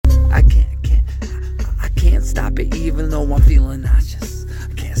stop it even though I'm feeling nauseous.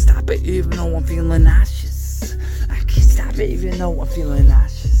 I can't stop it even though I'm feeling nauseous. I can't stop it even though I'm feeling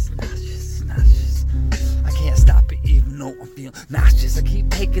nauseous. I can't stop it even though I'm feeling nauseous. I keep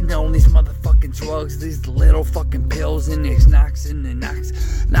taking on these motherfucking drugs, these little fucking pills, and it knocks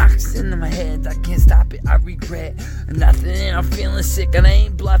into my head. I can't stop it, I regret nothing, and I'm feeling sick, and I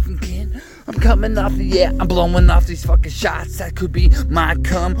ain't bluffing, kid. I'm coming off the air, I'm blowing off these fucking shots. That could be my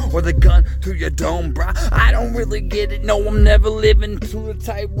cum or the gun to your dome, brah. I don't really get it, no, I'm never living to the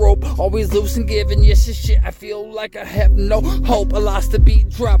tightrope, always loose and giving. Yes, this shit, I feel like I have no hope. I lost the beat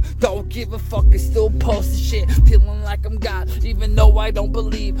drop, don't give a fuck, I still post the shit, feeling like I'm God, even though I don't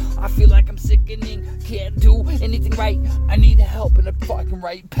believe. I feel like I'm sickening, can't do anything right. I need help in the fucking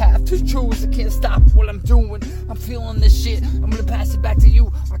right path to choose. I can't stop what I'm doing, I'm feeling this shit. I'm gonna pass it back to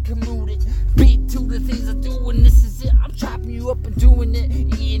you, I commute it, beat to the things I do, and this is it. I'm chopping you up and doing it,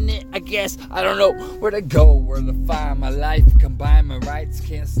 eating it, I guess. I don't know where to go, where to find my life, combine my rights.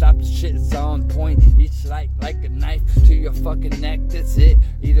 Can't stop the shit, it's on point. Each like a knife to your fucking neck, that's it.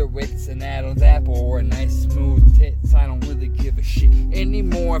 Either it's an Adam's apple or a nice smooth tits. I don't really give a shit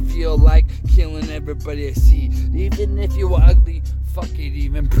anymore. I feel like killing everybody I see, even if you're ugly, fuck it,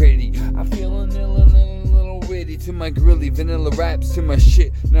 even pretty. I'm feeling a little witty to my grilly, vanilla raps to my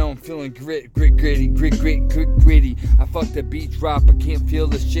shit. Now I'm feeling gritty. I fucked the beat drop, I can't feel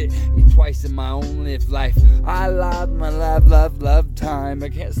the shit. Eat twice in my own life. I love my love time. I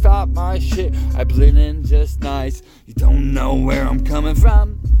can't stop my shit, I blend in just nice. You don't know where I'm coming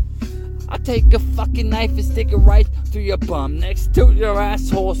from. I'll take a fucking knife and stick it right through your bum, next to your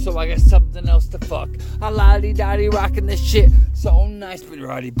asshole, so I got something else to fuck. I lottie-dottie rocking this shit, so nice but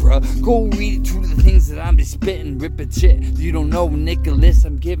rowdy, bruh. Go read it to the things that I'm just spitting, ripping shit. You don't know, Nicholas,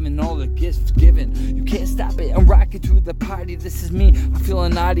 I'm giving all the gifts given. You can't stop it, I'm rocking to the party. This is me, I'm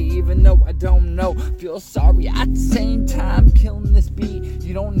feeling naughty, even though I don't know. Feel sorry at the same time, killing this beat.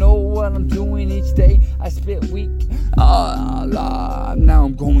 You don't know what I'm doing each day. I spit weak, now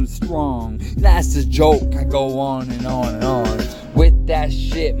I'm going strong. That's a joke, I go on and on and on with that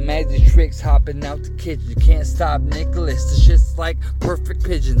shit. Magic tricks hopping out the kitchen. You can't stop Nicholas, the shit's like perfect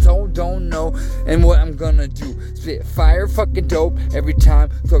pigeons. Oh, don't know, and what I'm gonna do, spit fire fucking dope every time,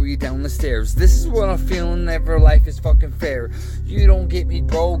 throw you down the stairs. This is what I'm feeling, never life is fucking fair. You don't get me,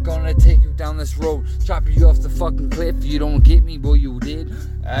 bro, gonna take you down this road, chop you off the fucking cliff. You don't get me, boy, you did.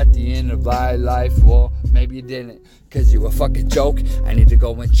 At the end of my life, well, maybe you didn't, cause you a fucking joke. I need to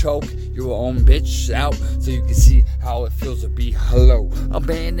go and choke your own bitch out, so you can see how it feels to be hello.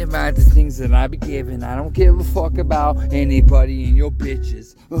 Abandoned by the things that I be giving. I don't give a fuck about anybody and your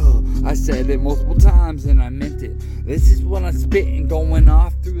bitches. I said it multiple times and I meant it. This is what I'm spitting, going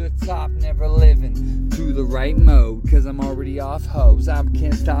off through the top, never living to the right mode, cause I'm already off hoes. I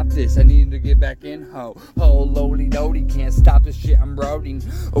can't stop this, I need to get back in ho. Lodi, can't stop this shit, I'm roading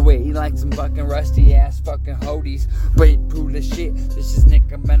away like some fucking rusty ass fucking hoodies. But prove the shit, this is Nick,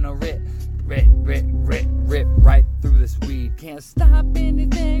 I'm gonna rip right through this weed. Can't stop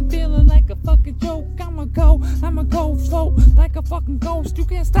anything, feeling like a fucking joke. I'ma go float like a fucking ghost. You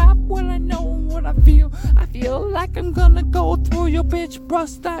can't stop what I know and what I feel. I feel like I'm gonna go through your bitch,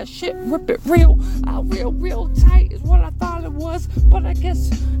 bust that shit, rip it real. Real tight is what I thought it was, but I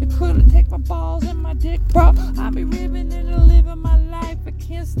guess it couldn't take my balls and my dick, bro. I be ripping it and living my life. I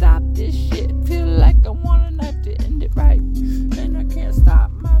can't stop this shit, feel like I want a knife to end it right, and I can't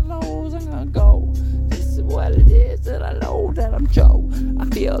stop my lows. I'm gonna go. This is what it is, and I know that I'm Joe. I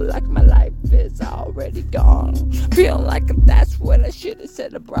feel like my life is already gone. Feel like that's what I should have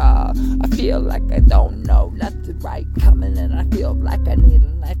said, bro. I feel like I don't know nothing right coming, and I feel like I need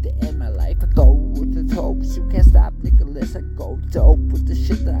a knife to end my life. I go with the hopes, you can't stop Nicholas. I go dope with the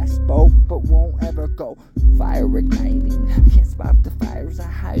shit that I spoke, but won't ever go. Fire igniting, I can't stop the fires I'm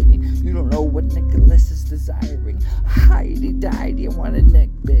hiding. You don't know what Nicholas is desiring. Hidey, I want a neck,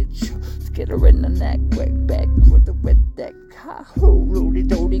 bitch. Let's get her in the neck, wake back with the red deck. Rudy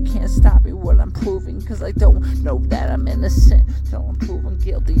Dodie can't stop me what I'm proving, cause I don't know that I'm innocent till I'm proven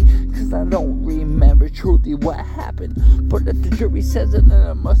guilty, cause I don't remember truly what happened. But if the jury says it, then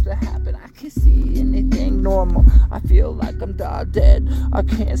it must have happened. I can't see anything normal, I feel like I'm dead. I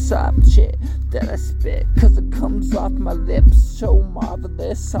can't stop shit that I spit, cause it comes off my lips so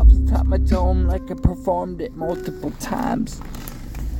marvelous, off the top of my dome like I performed it multiple times.